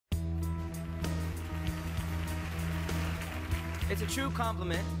It's a true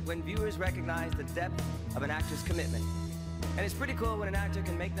compliment when viewers recognize the depth of an actor's commitment. And it's pretty cool when an actor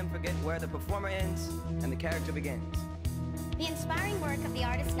can make them forget where the performer ends and the character begins. The inspiring work of the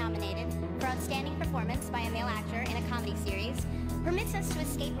artist nominated for outstanding performance by a male actor in a comedy series permits us to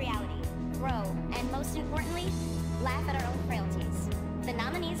escape reality, grow, and most importantly, laugh at our own frailties. The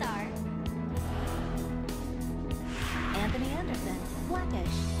nominees are Anthony Anderson, Blackish.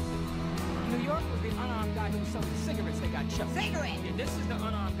 New York was the unarmed guy who was selling cigarettes they got choked. Cigarette! And this is the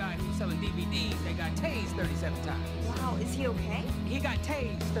unarmed guy who was selling DVDs they got tased 37 times. Wow, is he okay? He got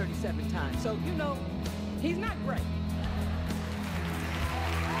tased 37 times, so you know, he's not great.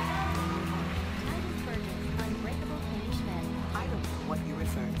 I don't know what you're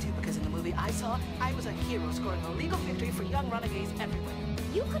referring to, because in the movie I saw, I was a hero scoring a legal victory for young renegades everywhere.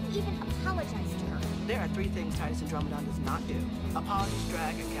 You couldn't even apologize to her. There are three things Titus Andromedon does not do: apologies,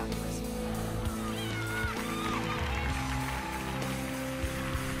 drag, and calculus.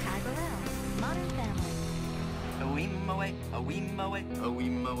 Ty Burrell, Modern Family. A wee away, a wee away, a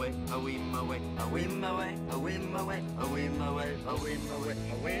wee away, a wee away, a wee away, a wee away, a wee away, a wee away,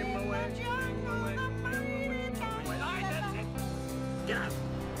 a wee away. Get out.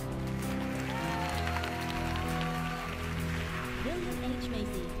 Wiliam H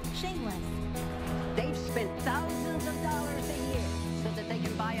Macy, Shameless. They've spent thousands of dollars a year so that they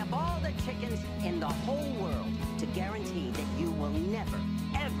can buy up all the chickens in the whole world to guarantee that you will never,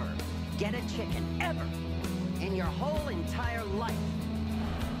 ever get a chicken, ever, in your whole entire life.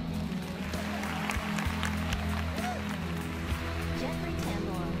 Jeffrey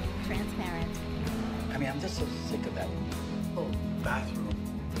Tambor, Transparent. I mean, I'm just so sick of that whole bathroom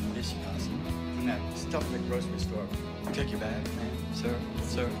municipality from that stuff in the grocery store. Take your bag, man. Sir,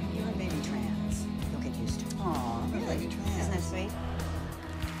 sir. You're a baby trans. You'll get used to it. Aw, you're a baby trans. Isn't that sweet?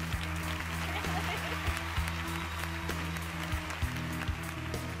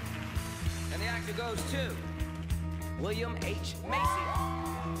 And the actor goes to Wiliam H Macy.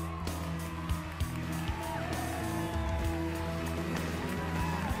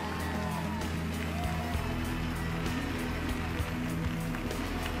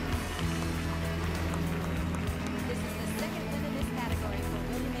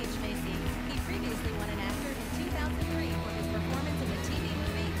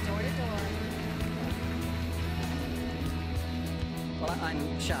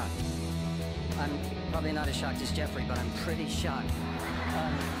 I'm shocked. I'm probably not as shocked as Jeffrey, but I'm pretty shocked.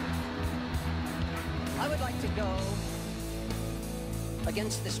 I would like to go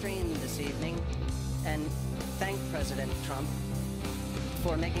against the stream this evening and thank President Trump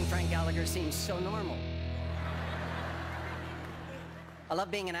for making Frank Gallagher seem so normal. I love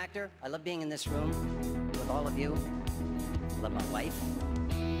being an actor. I love being in this room with all of you. I love my wife.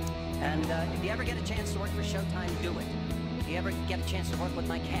 And if you ever get a chance to work for Showtime, do it. If you ever get a chance to work with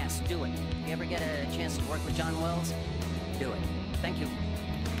my cast, do it. If you ever get a chance to work with John Wells, do it. Thank you